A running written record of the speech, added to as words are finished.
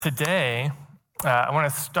Today, I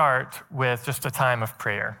want to start with just a time of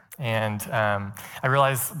prayer. And I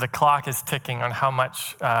realize the clock is ticking on how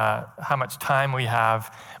much time we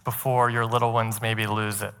have before your little ones maybe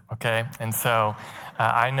lose it, okay? And so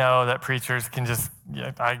I know that preachers can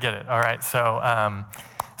I get it, all right? So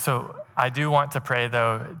I do want to pray,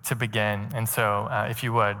 though, to begin. And so if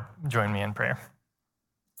you would, join me in prayer.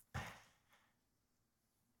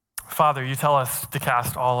 Father, you tell us to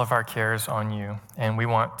cast all of our cares on you, and we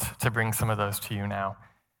want to bring some of those to you now.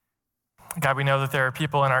 God, we know that there are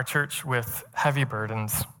people in our church with heavy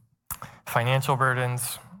burdens, financial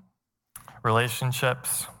burdens,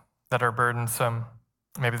 relationships that are burdensome.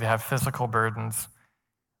 Maybe they have physical burdens.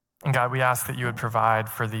 And God, we ask that you would provide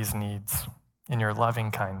for these needs in your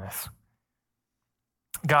loving kindness.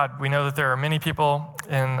 God, we know that there are many people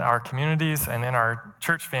in our communities and in our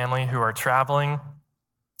church family who are traveling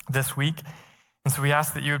this week. And so we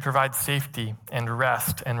ask that you would provide safety and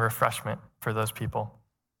rest and refreshment for those people.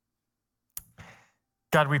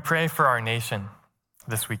 God, we pray for our nation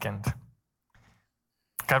this weekend.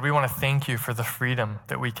 God, we want to thank you for the freedom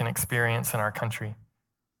that we can experience in our country.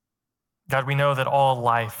 God, we know that all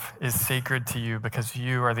life is sacred to you because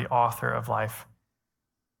you are the author of life.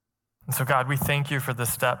 And so, God, we thank you for the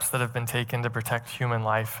steps that have been taken to protect human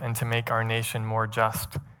life and to make our nation more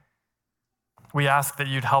just. We ask that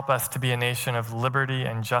you'd help us to be a nation of liberty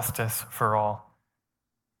and justice for all.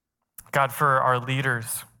 God, for our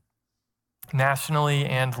leaders, nationally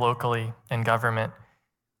and locally in government,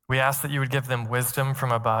 we ask that you would give them wisdom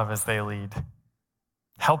from above as they lead.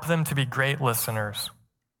 Help them to be great listeners,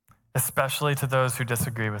 especially to those who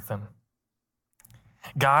disagree with them.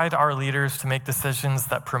 Guide our leaders to make decisions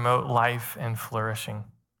that promote life and flourishing.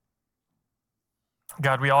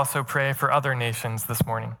 God, we also pray for other nations this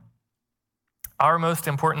morning. Our most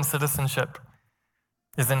important citizenship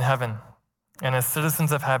is in heaven. And as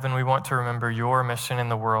citizens of heaven, we want to remember your mission in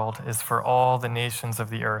the world is for all the nations of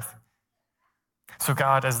the earth. So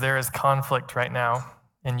God, as there is conflict right now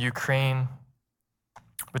in Ukraine,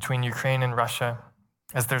 between Ukraine and Russia,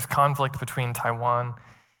 as there's conflict between Taiwan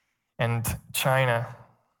and China,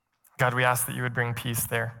 God, we ask that you would bring peace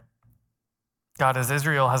there. God, as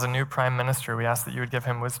Israel has a new prime minister, we ask that you would give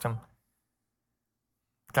him wisdom.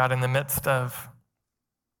 God, in the midst of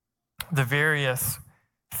the various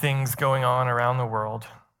things going on around the world,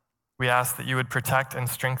 we ask that you would protect and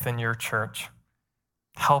strengthen your church.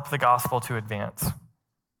 Help the gospel to advance.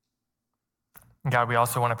 God, we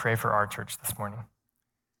also want to pray for our church this morning,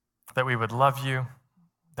 that we would love you,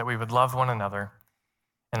 that we would love one another,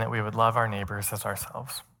 and that we would love our neighbors as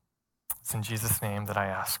ourselves. It's in Jesus' name that I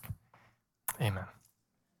ask. Amen.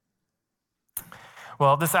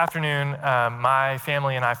 Well, this afternoon, my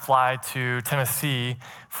family and I fly to Tennessee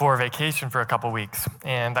for vacation for a couple weeks,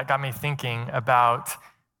 and that got me thinking about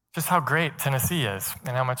just how great Tennessee is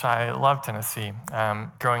and how much I love Tennessee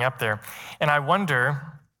growing up there. And I wonder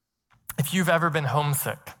if you've ever been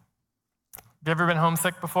homesick. Have you ever been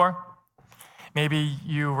homesick before? Maybe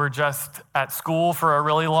you were just at school for a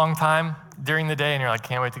really long time during the day and you're like,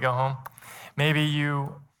 can't wait to go home. Maybe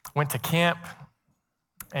you went to camp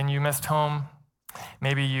and you missed home.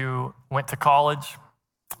 Maybe you went to college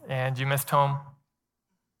and you missed home.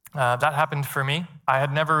 That happened for me. I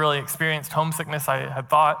had never really experienced homesickness, I had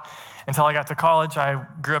thought, until I got to college. I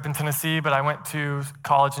grew up in Tennessee, but I went to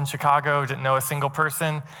college in Chicago, didn't know a single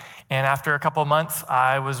person. And after a couple months,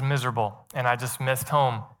 I was miserable and I just missed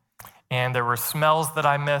home. And there were smells that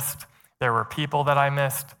I missed. There were people that I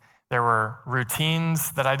missed. There were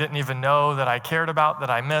routines that I didn't even know that I cared about that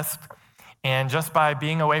I missed. And just by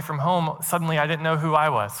being away from home, suddenly I didn't know who I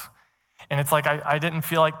was. And it's like I didn't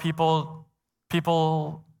feel like people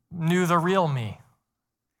knew the real me.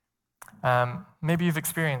 Maybe you've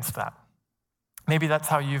experienced that. Maybe that's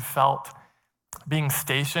how you've felt being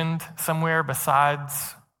stationed somewhere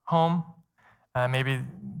besides home. Maybe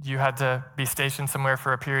you had to be stationed somewhere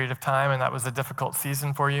for a period of time and that was a difficult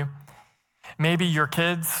season for you. Maybe your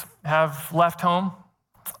kids have left home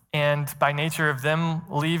and by nature of them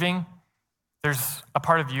leaving, there's a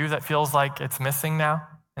part of you that feels like it's missing now,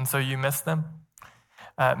 and so you miss them.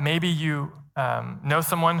 Maybe you know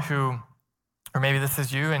someone who, or maybe this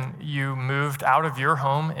is you, and you moved out of your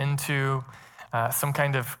home into some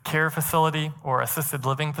kind of care facility or assisted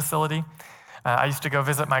living facility. I used to go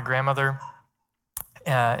visit my grandmother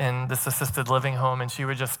in this assisted living home, and she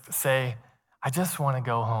would just say, I just want to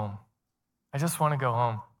go home. I just want to go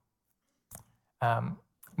home.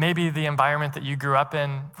 Maybe the environment that you grew up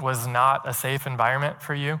in was not a safe environment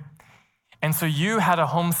for you. And so you had a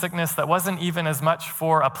homesickness that wasn't even as much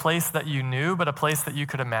for a place that you knew, but a place that you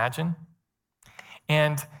could imagine.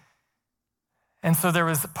 And And so there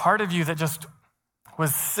was a part of you that just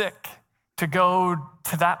was sick to go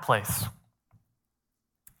to that place.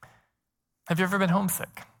 Have you ever been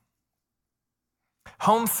homesick?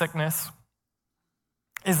 Homesickness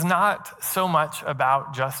is not so much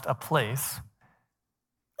about just a place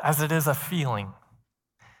as it is a feeling.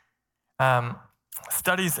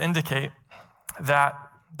 Studies indicate that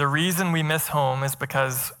the reason we miss home is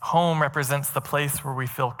because home represents the place where we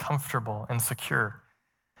feel comfortable and secure.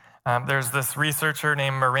 There's this researcher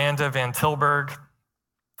named Miranda Van Tilburg.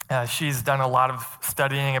 She's done a lot of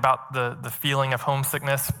studying about the feeling of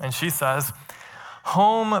homesickness, and she says,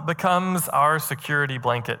 home becomes our security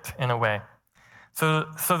blanket in a way. So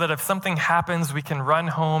that if something happens, we can run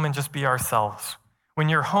home and just be ourselves. When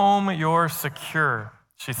you're home, you're secure,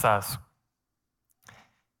 she says.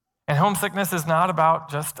 And homesickness is not about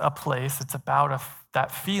just a place, it's about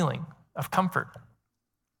that feeling of comfort.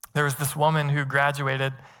 There was this woman who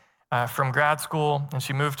graduated from grad school, and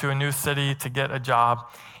she moved to a new city to get a job.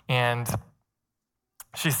 And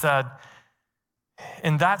she said,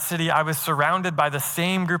 in that city, I was surrounded by the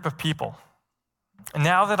same group of people.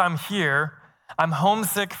 Now that I'm here, I'm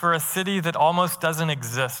homesick for a city that almost doesn't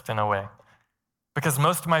exist in a way, because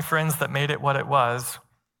most of my friends that made it what it was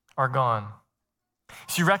are gone.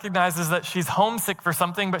 She recognizes that she's homesick for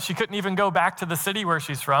something, but she couldn't even go back to the city where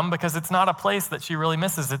she's from because it's not a place that she really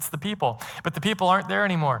misses. It's the people. But the people aren't there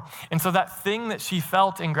anymore. And so that thing that she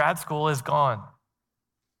felt in grad school is gone.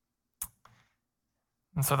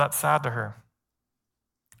 And so that's sad to her.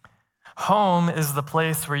 Home is the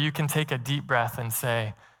place where you can take a deep breath and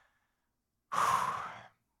say,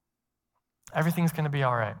 everything's going to be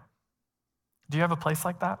all right. Do you have a place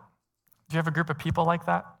like that? Do you have a group of people like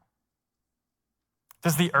that?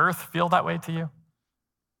 Does the earth feel that way to you?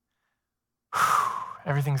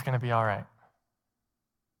 Everything's going to be all right.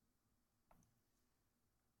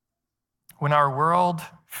 When our world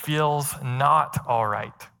feels not all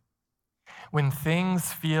right, when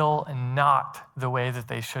things feel not the way that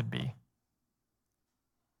they should be,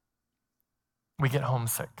 we get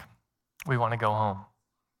homesick. We want to go home.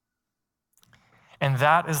 And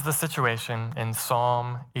that is the situation in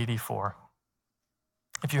Psalm 84.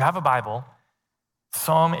 If you have a Bible,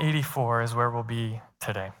 Psalm 84 is where we'll be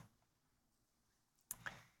today.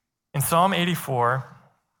 In Psalm 84,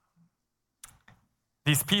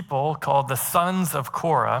 these people called the sons of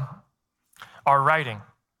Korah are writing.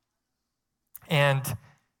 And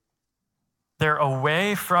they're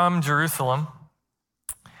away from Jerusalem.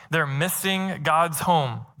 They're missing God's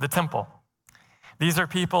home, the temple. These are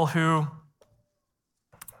people who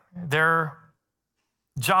their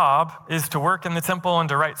job is to work in the temple and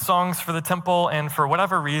to write songs for the temple, and for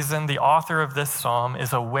whatever reason, the author of this psalm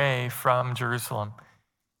is away from Jerusalem,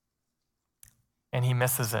 and he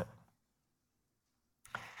misses it.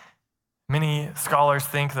 Many scholars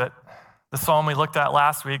think that the psalm we looked at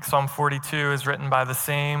last week, Psalm 42, is written by the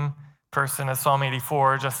same person as Psalm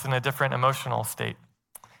 84, just in a different emotional state.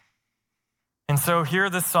 And so here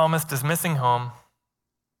this psalmist is missing home,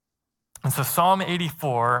 and so Psalm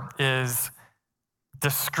 84 is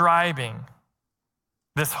describing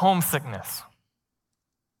this homesickness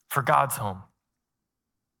for God's home.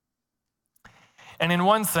 And in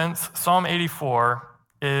one sense, Psalm 84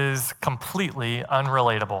 is completely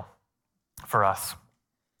unrelatable for us.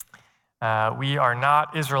 We are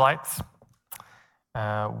not Israelites.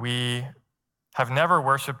 We have never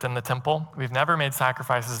worshiped in the temple. We've never made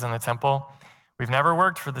sacrifices in the temple. We've never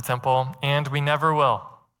worked for the temple, and we never will,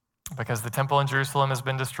 because the temple in Jerusalem has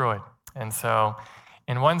been destroyed. And so,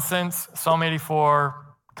 in one sense, Psalm 84,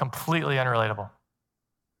 completely unrelatable.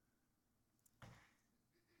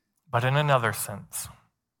 But in another sense,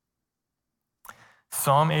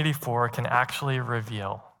 Psalm 84 can actually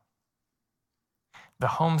reveal the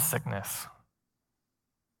homesickness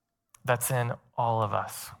that's in all of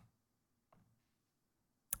us.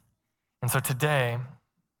 And so today,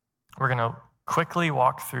 we're going to quickly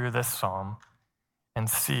walk through this psalm and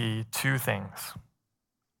see two things.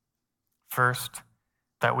 First,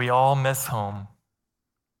 that we all miss home.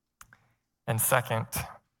 And second,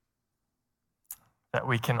 that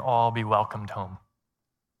we can all be welcomed home.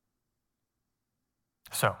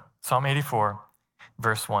 So, Psalm 84,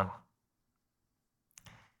 verse 1.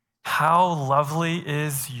 How lovely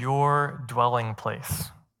is your dwelling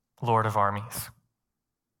place, Lord of armies.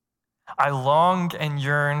 I long and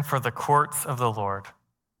yearn for the courts of the Lord.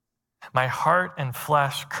 My heart and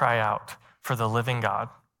flesh cry out for the living God.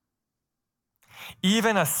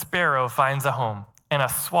 Even a sparrow finds a home, and a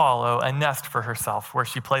swallow a nest for herself, where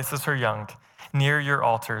she places her young, near your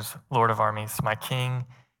altars, Lord of armies, my King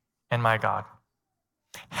and my God.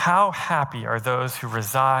 How happy are those who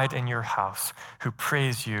reside in your house, who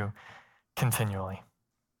praise you continually.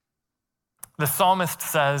 The psalmist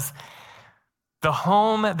says, the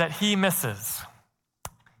home that he misses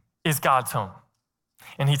is God's home.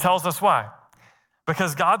 And he tells us why.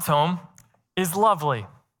 Because God's home is lovely.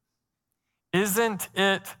 Isn't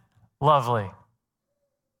it lovely?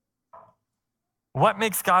 What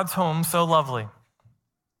makes God's home so lovely?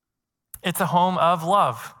 It's a home of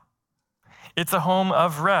love. It's a home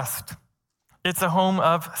of rest. It's a home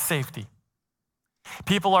of safety.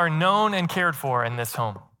 People are known and cared for in this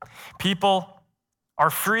home. People are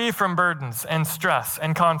free from burdens and stress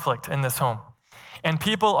and conflict in this home. And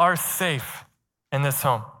people are safe in this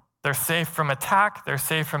home. They're safe from attack. They're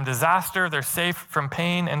safe from disaster. They're safe from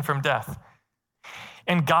pain and from death.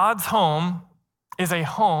 And God's home is a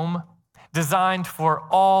home designed for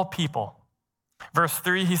all people. Verse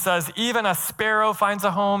 3, he says, even a sparrow finds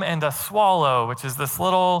a home, and a swallow, which is this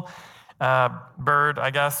little bird, I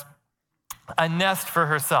guess, a nest for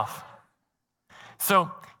herself.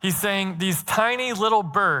 So he's saying these tiny little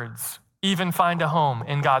birds even find a home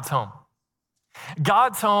in God's home.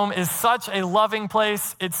 God's home is such a loving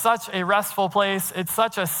place. It's such a restful place. It's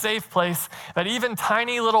such a safe place that even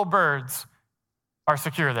tiny little birds are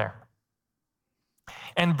secure there.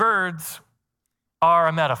 And birds are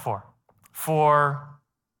a metaphor for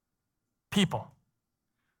people,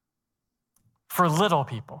 for little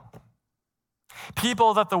people.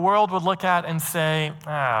 People that the world would look at and say,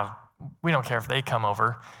 we don't care if they come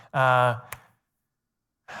over.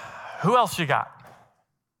 Who else you got?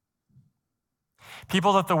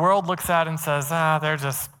 People that the world looks at and says, they're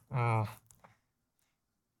just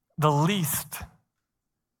the least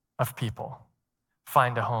of people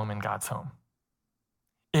find a home in God's home.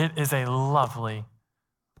 It is a lovely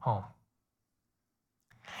home.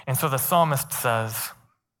 And so the psalmist says,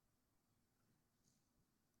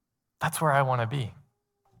 that's where I want to be.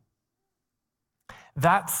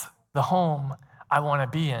 That's the home I want to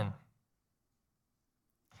be in.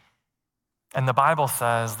 And the Bible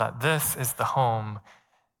says that this is the home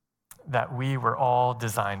that we were all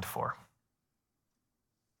designed for.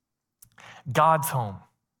 God's home,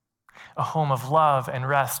 a home of love and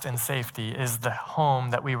rest and safety, is the home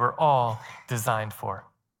that we were all designed for.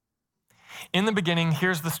 In the beginning,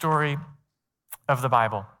 here's the story of the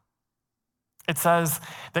Bible. It says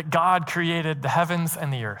that God created the heavens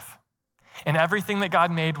and the earth, and everything that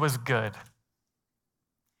God made was good.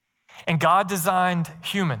 And God designed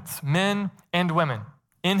humans, men and women,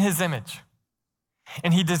 in his image.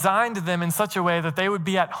 And he designed them in such a way that they would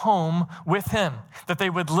be at home with him, that they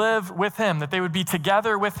would live with him, that they would be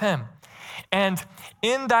together with him. And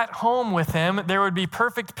in that home with him, there would be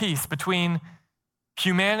perfect peace between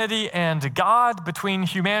humanity and God, between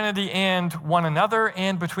humanity and one another,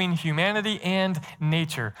 and between humanity and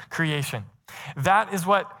nature, creation. That is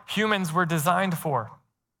what humans were designed for.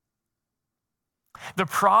 The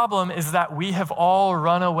problem is that we have all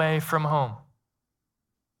run away from home.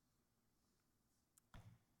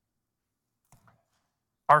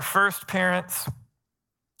 Our first parents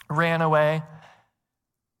ran away,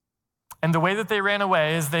 and the way that they ran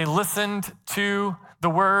away is they listened to the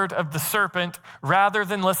word of the serpent rather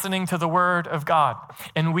than listening to the word of God.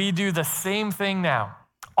 And we do the same thing now.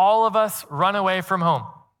 All of us run away from home.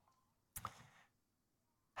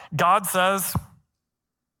 God says,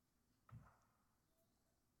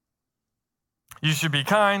 you should be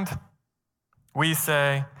kind. We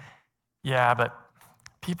say, yeah, but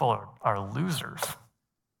people are losers.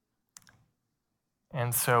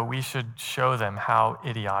 And so we should show them how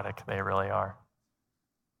idiotic they really are.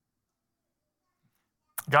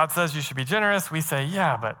 God says you should be generous. We say,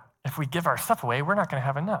 yeah, but if we give our stuff away, we're not going to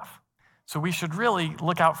have enough. So we should really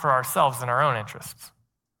look out for ourselves and our own interests.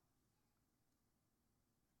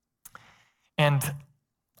 And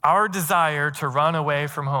our desire to run away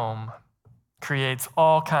from home creates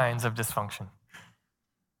all kinds of dysfunction.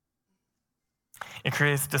 It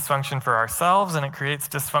creates dysfunction for ourselves, and it creates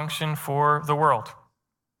dysfunction for the world.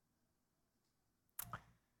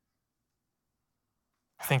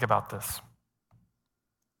 Think about this.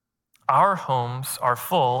 Our homes are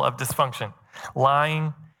full of dysfunction: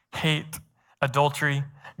 lying, hate, adultery,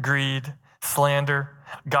 greed, slander,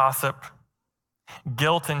 gossip,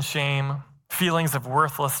 guilt and shame, feelings of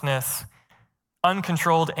worthlessness,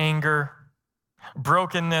 uncontrolled anger,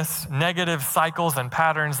 brokenness, negative cycles and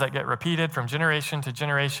patterns that get repeated from generation to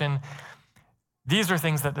generation. These are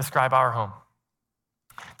things that describe our home.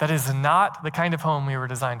 That is not the kind of home we were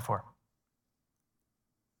designed for.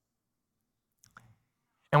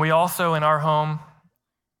 And we also, in our home,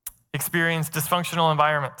 experience dysfunctional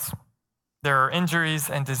environments. There are injuries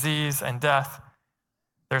and disease and death.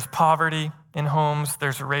 There's poverty in homes,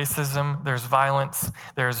 there's racism, there's violence,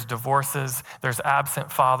 there's divorces, there's absent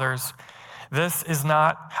fathers. This is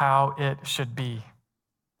not how it should be.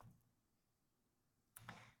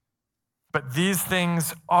 But these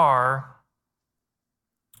things are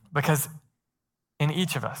because in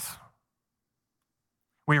each of us,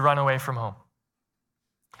 we run away from home.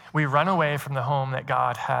 We run away from the home that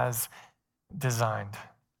God has designed.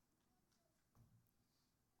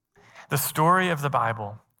 The story of the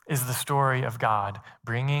Bible is the story of God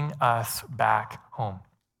bringing us back home.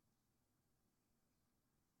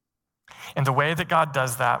 And the way that God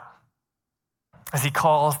does that is he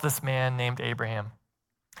calls this man named Abraham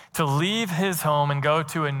to leave his home and go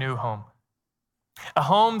to a new home, a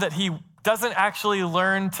home that he doesn't actually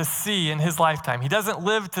learn to see in his lifetime. He doesn't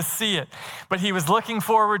live to see it, but he was looking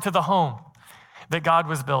forward to the home that God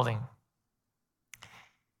was building.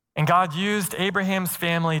 And God used Abraham's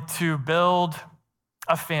family to build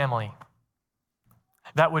a family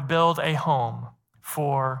that would build a home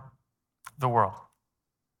for the world.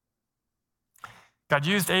 God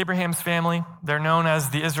used Abraham's family. They're known as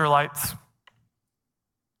the Israelites.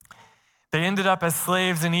 They ended up as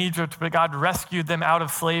slaves in Egypt, but God rescued them out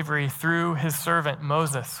of slavery through his servant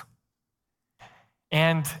Moses.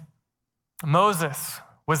 And Moses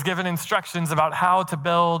was given instructions about how to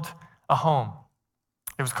build a home.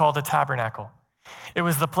 It was called a tabernacle. It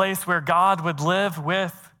was the place where God would live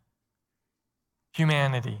with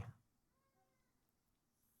humanity.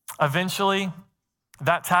 Eventually,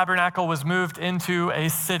 that tabernacle was moved into a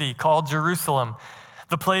city called Jerusalem,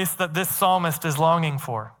 the place that this psalmist is longing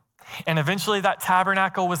for. And eventually that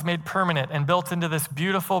tabernacle was made permanent and built into this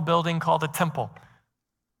beautiful building called a temple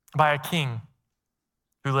by a king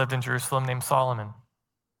who lived in Jerusalem named Solomon.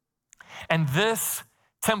 And this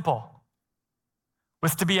temple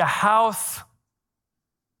was to be a house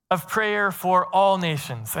of prayer for all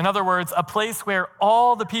nations. In other words, a place where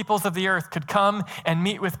all the peoples of the earth could come and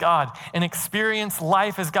meet with God and experience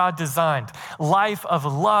life as God designed, life of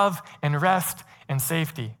love and rest and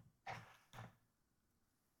safety.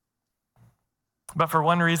 But for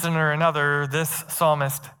one reason or another, this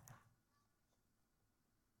psalmist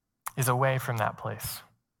is away from that place.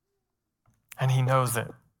 And he knows it,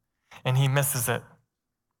 and he misses it.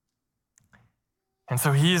 And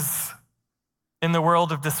so he's in the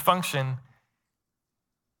world of dysfunction,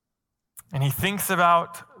 and he thinks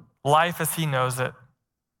about life as he knows it.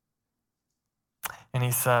 And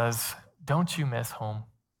he says, don't you miss home?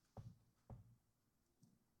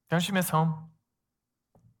 Don't you miss home?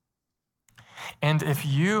 And if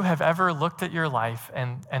you have ever looked at your life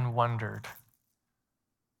and wondered,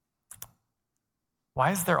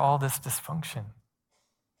 why is there all this dysfunction?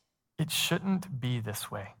 It shouldn't be this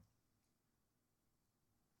way.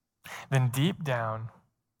 Then deep down,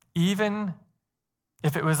 even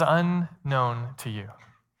if it was unknown to you,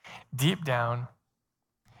 deep down,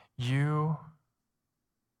 you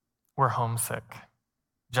were homesick,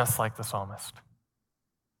 just like the psalmist.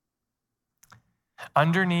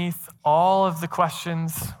 Underneath all of the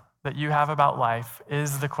questions that you have about life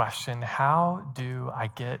is the question, how do I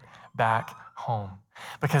get back home?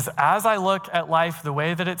 Because as I look at life the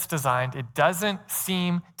way that it's designed, it doesn't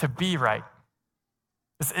seem to be right.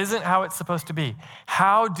 This isn't how it's supposed to be.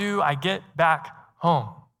 How do I get back home?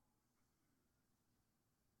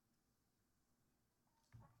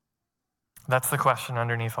 That's the question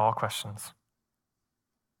underneath all questions.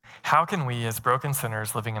 How can we, as broken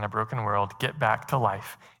sinners living in a broken world, get back to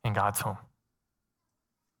life in God's home?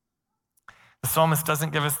 The psalmist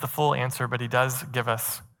doesn't give us the full answer, but he does give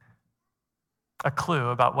us a clue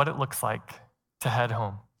about what it looks like to head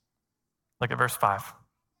home. Look at verse 5.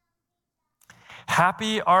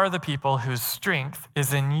 Happy are the people whose strength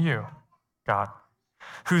is in you, God,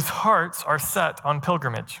 whose hearts are set on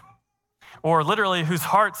pilgrimage, or literally, whose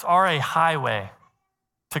hearts are a highway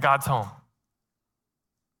to God's home.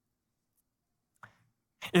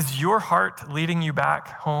 Is your heart leading you back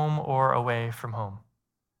home or away from home?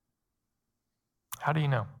 How do you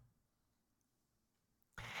know?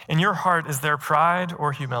 In your heart, is there pride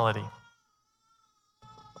or humility?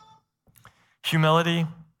 Humility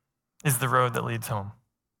is the road that leads home.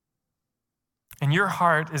 In your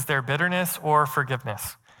heart, is there bitterness or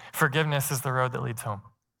forgiveness? Forgiveness is the road that leads home.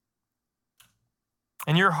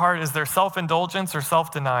 In your heart, is there self-indulgence or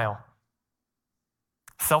self-denial?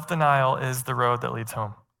 Self-denial is the road that leads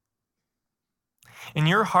home. In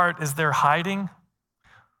your heart, is there hiding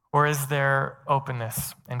or is there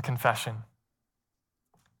openness and confession?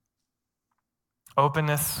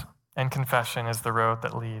 Openness and confession is the road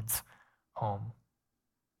that leads home.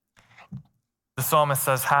 The psalmist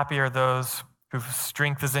says, happy are those whose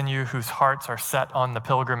strength is in you, whose hearts are set on the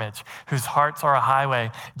pilgrimage, whose hearts are a highway.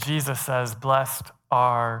 Jesus says, blessed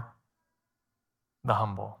are the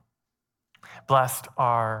humble. Blessed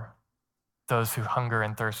are those who hunger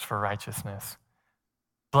and thirst for righteousness.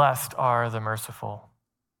 Blessed are the merciful.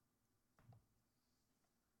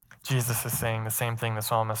 Jesus is saying the same thing the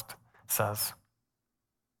psalmist says,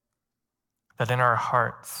 that in our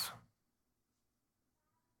hearts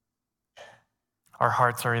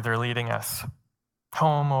are either leading us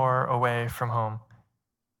home or away from home.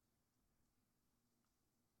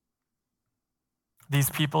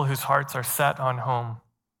 These people whose hearts are set on home.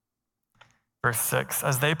 Verse 6,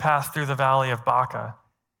 as they pass through the valley of Baca,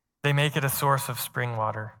 they make it a source of spring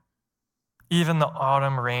water. Even the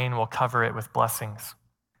autumn rain will cover it with blessings.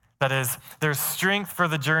 That is, there's strength for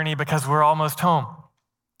the journey because we're almost home.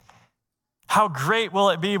 How great will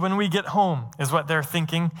it be when we get home, is what they're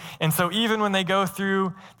thinking. And so even when they go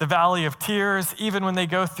through the valley of tears, even when they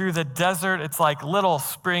go through the desert, it's like little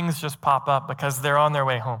springs just pop up because they're on their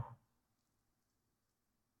way home.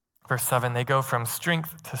 Verse 7, they go from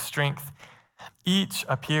strength to strength. Each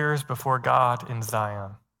appears before God in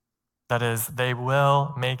Zion. That is, they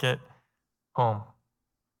will make it home.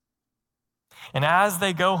 And as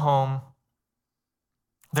they go home,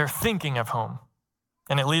 they're thinking of home.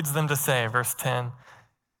 And it leads them to say, verse 10,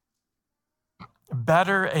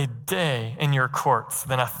 better a day in your courts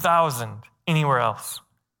than 1,000 anywhere else.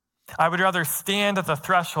 I would rather stand at the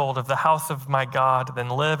threshold of the house of my God than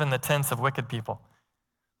live in the tents of wicked people.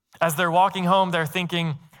 As they're walking home, they're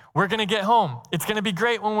thinking, we're going to get home. It's going to be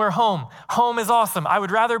great when we're home. Home is awesome. I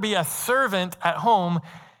would rather be a servant at home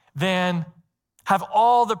than have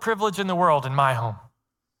all the privilege in the world in my home.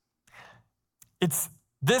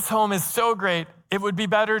 This home is so great, it would be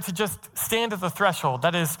better to just stand at the threshold.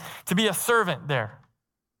 That is, to be a servant there.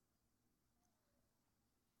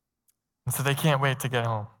 And so they can't wait to get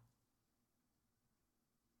home.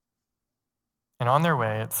 And on their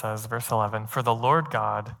way, it says, verse 11, for the Lord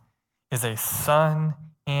God is a sun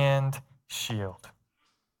and shield.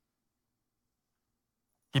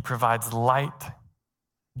 He provides light,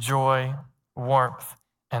 joy, warmth,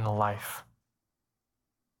 and life.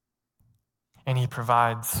 And he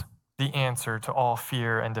provides the answer to all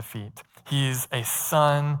fear and defeat. He's a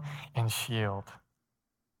sun and shield.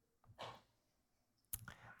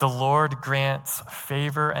 The Lord grants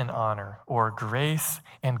favor and honor, or grace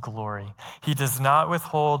and glory. He does not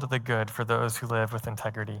withhold the good for those who live with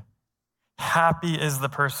integrity. Happy is the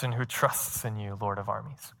person who trusts in you, Lord of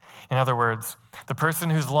armies. In other words, the person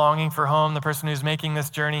who's longing for home, the person who's making this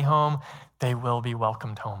journey home, they will be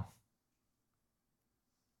welcomed home.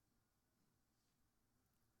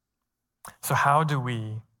 So how do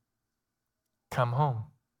we come home?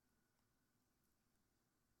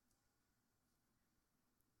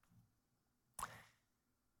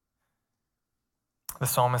 The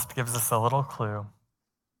psalmist gives us a little clue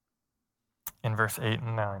in verse 8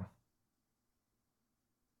 and 9.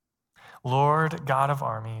 Lord, God of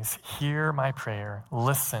armies, hear my prayer.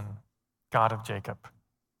 Listen, God of Jacob.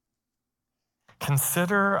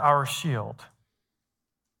 Consider our shield.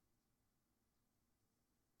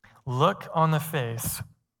 Look on the face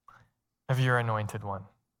of your anointed one.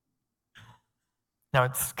 Now,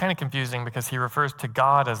 it's kind of confusing because he refers to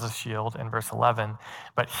God as a shield in verse 11,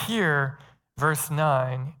 but here, verse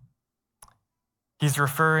 9, he's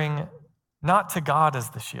referring not to God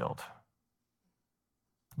as the shield,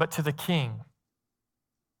 but to the king.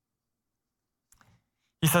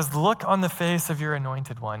 He says, look on the face of your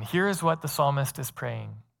anointed one. Here is what the psalmist is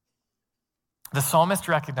praying. The psalmist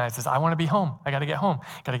recognizes, I want to be home. I got to get home.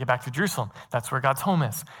 Got to get back to Jerusalem. That's where God's home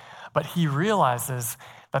is. But he realizes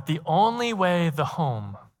that the only way the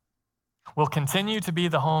home will continue to be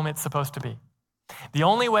the home it's supposed to be, the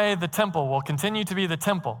only way the temple will continue to be the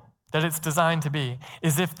temple that it's designed to be,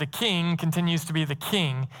 is if the king continues to be the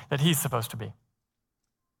king that he's supposed to be.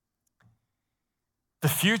 The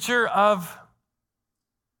future of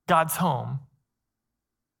God's home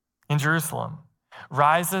in Jerusalem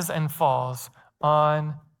rises and falls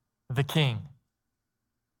on the king.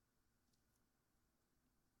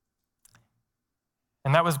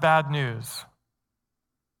 And that was bad news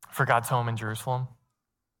for God's home in Jerusalem,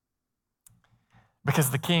 because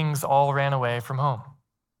the kings all ran away from home.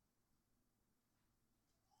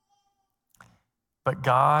 But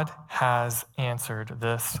God has answered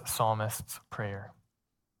this psalmist's prayer.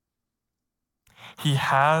 He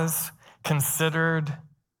has considered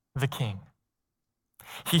the king.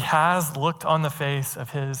 He has looked on the face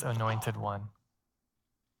of his anointed one.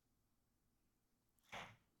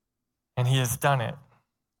 And he has done it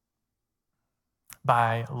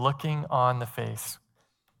by looking on the face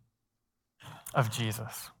of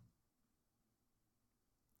Jesus.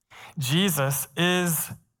 Jesus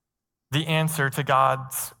is the answer to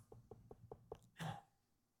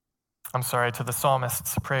to the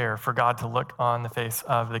psalmist's prayer for God to look on the face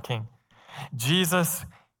of the king. Jesus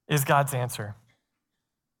is God's answer.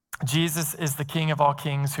 Jesus is the King of all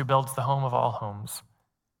kings who builds the home of all homes.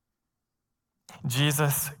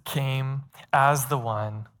 Jesus came as the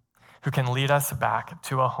one who can lead us back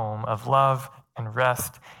to a home of love and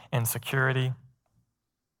rest and security.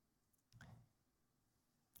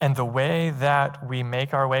 And the way that we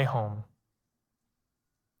make our way home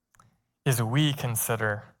is we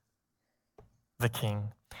consider the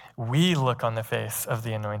King. We look on the face of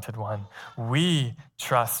the Anointed One. We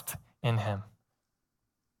trust in him.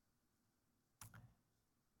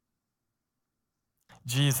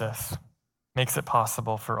 Jesus makes it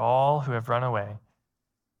possible for all who have run away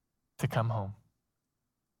to come home.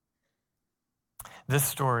 This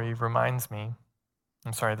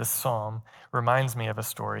psalm reminds me of a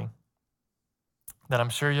story that I'm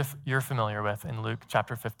sure you're familiar with in Luke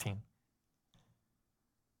chapter 15.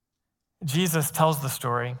 Jesus tells the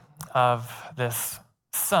story of this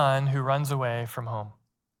son who runs away from home.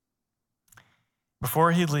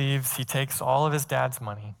 Before he leaves, he takes all of his dad's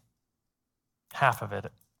money, half of it,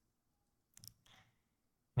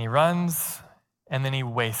 and he runs and then he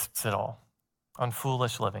wastes it all on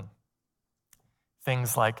foolish living.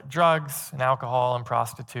 Things like drugs and alcohol and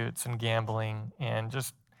prostitutes and gambling and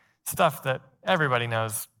just stuff that everybody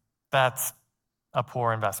knows that's a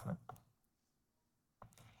poor investment.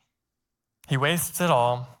 He wastes it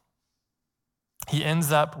all. He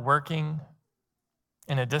ends up working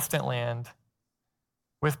in a distant land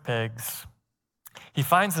with pigs. He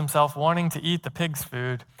finds himself wanting to eat the pig's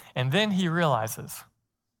food, and then he realizes,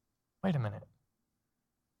 wait a minute.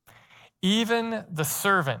 Even the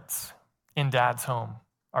servants in Dad's home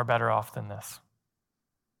are better off than this.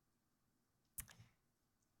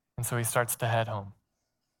 And so he starts to head home.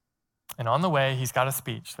 And on the way, he's got a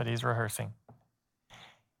speech that he's rehearsing.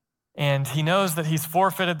 And he knows that he's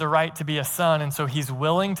forfeited the right to be a son, and so he's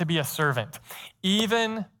willing to be a servant.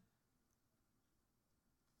 Even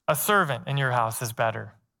a servant in your house is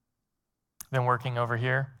better than working over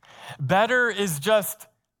here. Better is just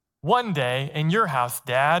one day in your house,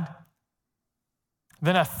 Dad,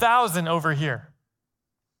 than 1,000 over here.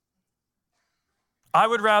 I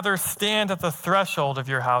would rather stand at the threshold of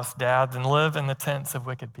your house, Dad, than live in the tents of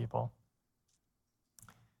wicked people.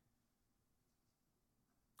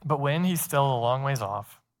 But when he's still a long ways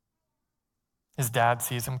off, his dad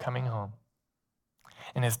sees him coming home,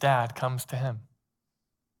 and his dad comes to him.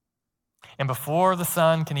 And before the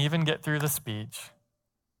son can even get through the speech,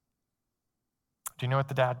 do you know what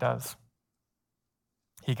the dad does?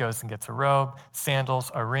 He goes and gets a robe,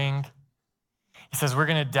 sandals, a ring. He says, we're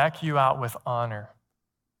going to deck you out with honor.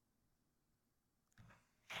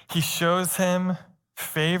 He shows him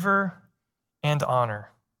favor and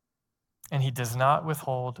honor, and he does not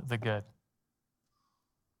withhold the good.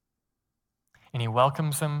 And he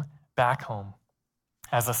welcomes him back home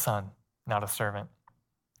as a son, not a servant.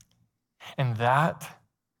 And that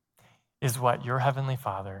is what your heavenly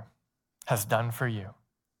Father has done for you.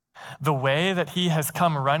 The way that he has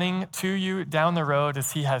come running to you down the road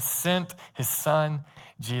is he has sent his son,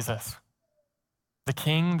 Jesus, the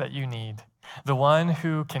King that you need, the one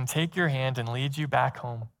who can take your hand and lead you back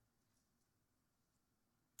home.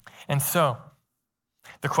 And so,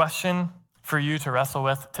 the question for you to wrestle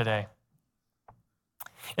with today,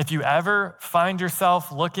 if you ever find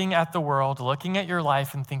yourself looking at the world, looking at your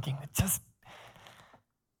life and thinking,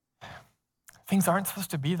 things aren't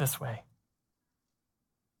supposed to be this way,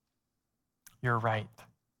 you're right.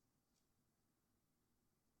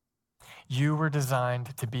 You were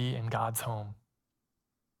designed to be in God's home.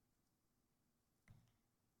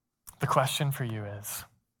 The question for you is,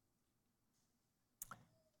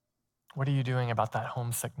 what are you doing about that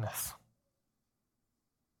homesickness?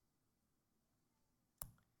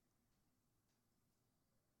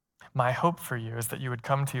 My hope for you is that you would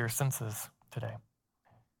come to your senses today.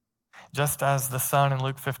 Just as the son in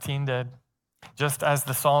Luke 15 did, just as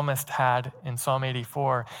the psalmist had in Psalm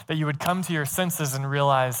 84, that you would come to your senses and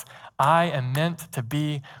realize, I am meant to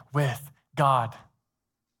be with God.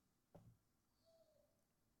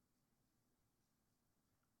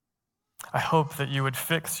 I hope that you would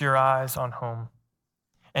fix your eyes on home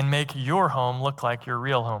and make your home look like your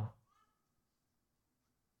real home.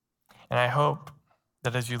 And I hope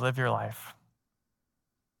that as you live your life,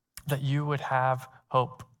 that you would have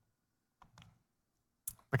hope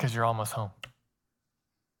because you're almost home.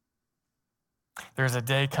 There's a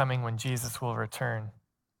day coming when Jesus will return,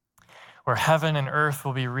 where heaven and earth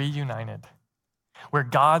will be reunited, where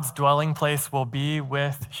God's dwelling place will be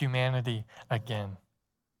with humanity again.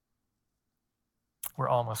 We're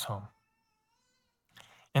almost home.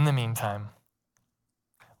 In the meantime,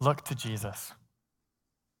 look to Jesus,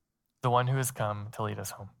 the one who has come to lead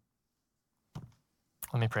us home.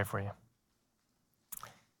 Let me pray for you.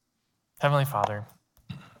 Heavenly Father,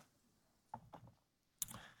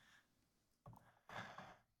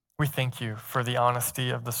 we thank you for the honesty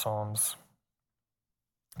of the Psalms.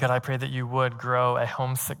 God, I pray that you would grow a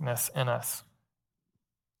homesickness in us.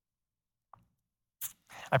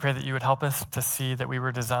 I pray that you would help us to see that we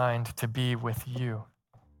were designed to be with you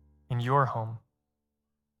in your home.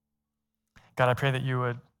 God, I pray that you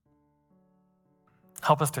would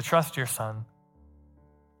help us to trust your Son.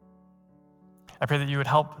 I pray that you would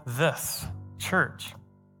help this church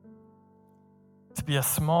to be a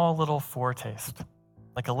small little foretaste,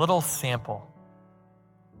 like a little sample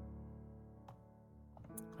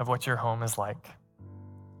of what your home is like.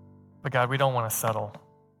 But God, we don't want to settle.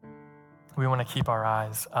 We want to keep our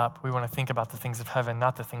eyes up. We want to think about the things of heaven,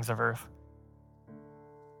 not the things of earth.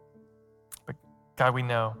 But God, we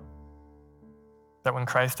know that when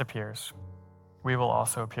Christ appears, we will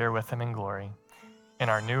also appear with him in glory in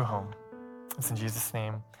our new home. It's in Jesus'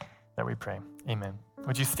 name that we pray. Amen.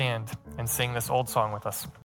 Would you stand and sing this old song with us?